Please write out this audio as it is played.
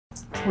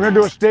We're going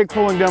to do a stake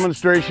pulling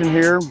demonstration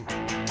here.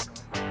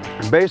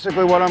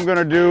 Basically what I'm going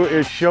to do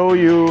is show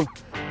you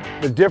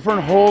the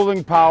different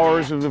holding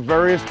powers of the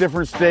various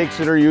different stakes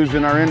that are used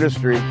in our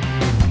industry.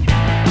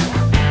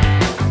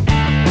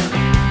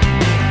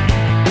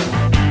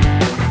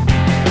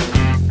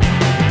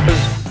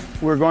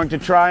 We're going to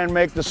try and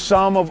make the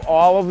sum of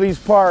all of these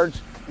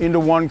parts into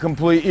one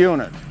complete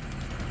unit.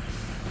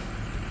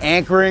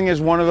 Anchoring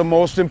is one of the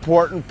most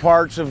important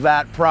parts of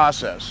that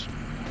process.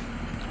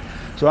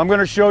 So I'm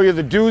going to show you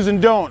the do's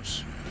and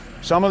don'ts.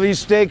 Some of these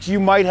stakes you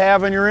might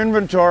have in your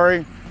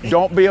inventory.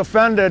 Don't be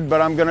offended,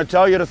 but I'm going to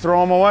tell you to throw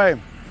them away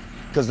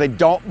because they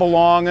don't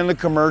belong in the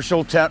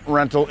commercial tent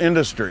rental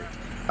industry.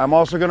 I'm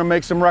also going to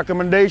make some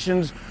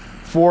recommendations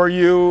for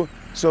you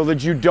so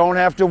that you don't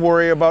have to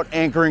worry about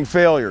anchoring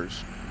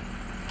failures.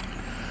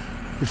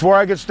 Before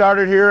I get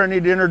started here, I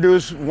need to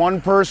introduce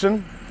one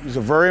person. He's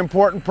a very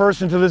important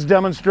person to this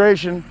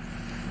demonstration.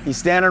 He's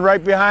standing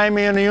right behind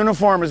me in the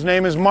uniform. His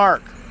name is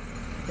Mark.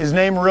 His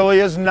name really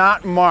is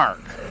not Mark.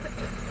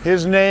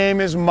 His name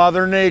is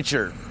Mother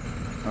Nature,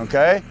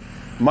 okay?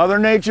 Mother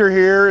Nature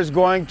here is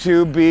going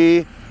to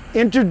be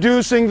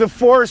introducing the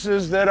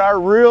forces that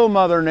our real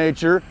Mother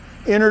Nature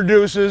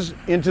introduces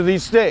into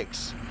these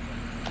stakes.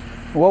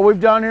 What we've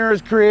done here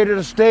is created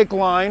a stake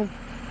line,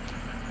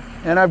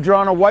 and I've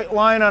drawn a white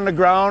line on the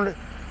ground.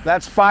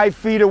 That's 5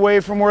 feet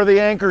away from where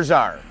the anchors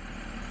are.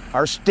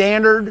 Our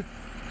standard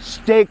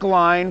stake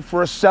line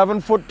for a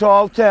 7-foot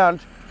tall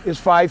tent is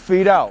 5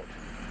 feet out.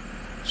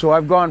 So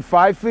I've gone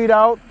 5 feet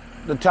out.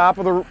 The top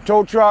of the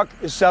tow truck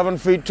is 7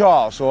 feet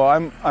tall. So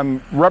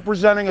I'm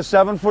representing a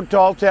 7-foot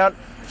tall tent,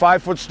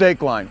 5-foot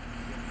stake line.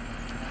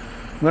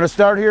 I'm going to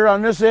start here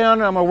on this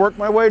end. I'm going to work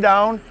my way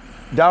down.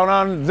 Down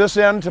on this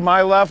end to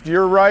my left,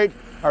 your right,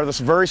 are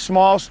the very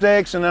small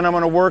stakes, and then I'm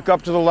going to work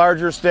up to the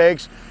larger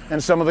stakes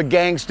and some of the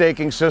gang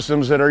staking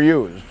systems that are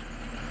used.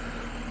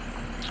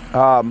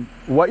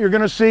 What you're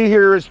going to see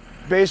here is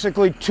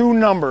basically two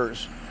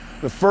numbers.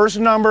 The first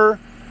number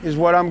is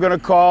what I'm going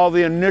to call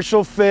the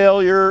initial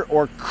failure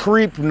or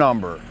creep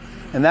number.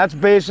 And that's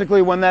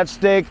basically when that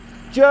stake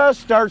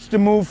just starts to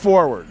move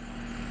forward.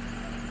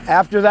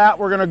 After that,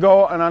 we're going to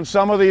go, and on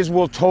some of these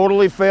we'll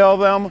totally fail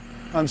them.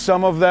 On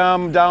some of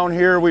them down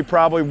here, we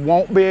probably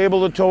won't be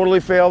able to totally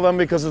fail them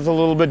because it's a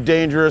little bit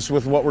dangerous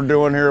with what we're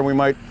doing here. We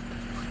might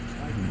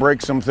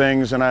break some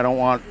things, and I don't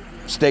want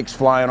stakes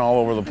flying all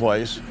over the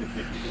place.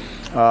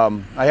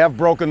 I have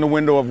broken the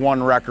window of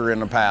one wrecker in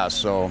the past,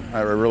 so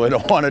I really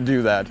don't want to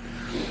do that.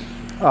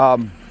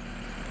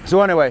 So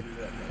anyway,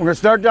 we're going to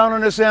start down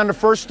on this end. The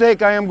first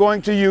stake I am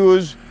going to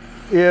use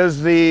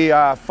is the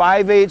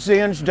 5/8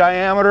 inch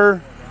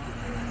diameter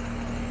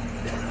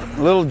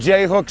little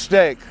J-hook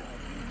stake.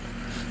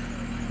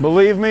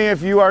 Believe me,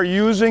 if you are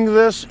using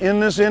this in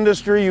this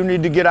industry, you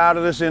need to get out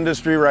of this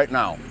industry right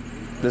now.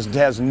 This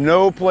has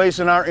no place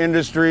in our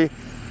industry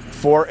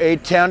for a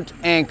tent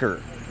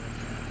anchor.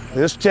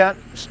 This tent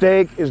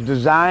stake is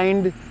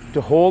designed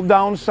to hold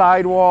down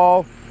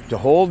sidewall, to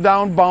hold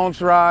down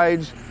bounce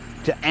rides,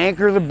 to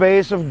anchor the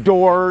base of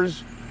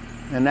doors,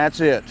 and that's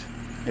it.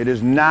 It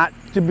is not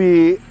to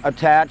be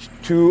attached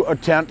to a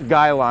tent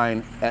guy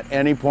line at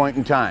any point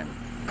in time.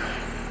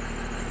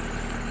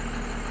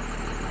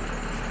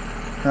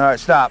 All right,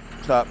 stop.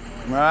 All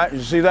right,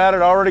 you see that?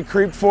 It already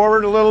creeped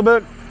forward a little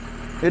bit.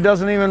 It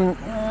doesn't even,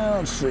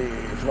 let's see,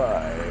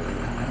 5.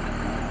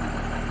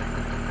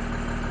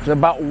 It's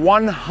about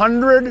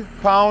 100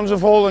 pounds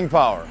of holding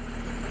power.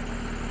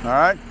 All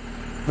right?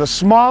 The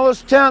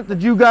smallest tent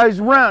that you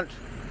guys rent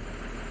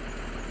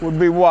would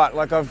be what?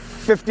 Like a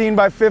 15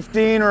 by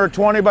 15 or a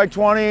 20 by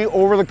 20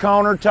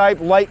 over-the-counter type,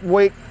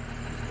 lightweight,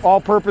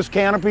 all-purpose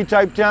canopy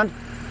type tent.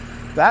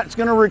 That's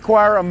going to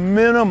require a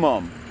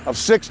minimum of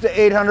 600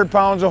 to 800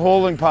 pounds of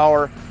holding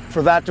power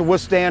for that to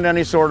withstand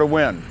any sort of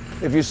wind.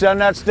 If you send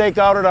that stake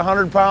out at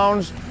 100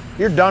 pounds,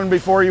 you're done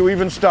before you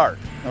even start,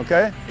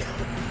 okay?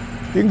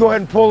 You can go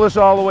ahead and pull this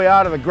all the way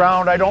out of the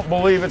ground. I don't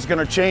believe it's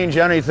going to change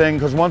anything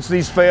because once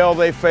these fail,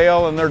 they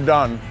fail and they're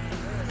done.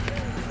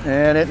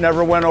 And it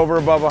never went over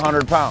above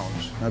 100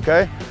 pounds,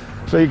 okay?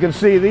 So you can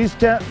see these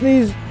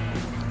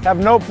have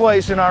no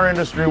place in our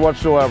industry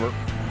whatsoever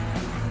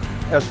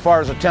as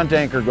far as a tent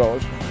anchor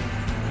goes.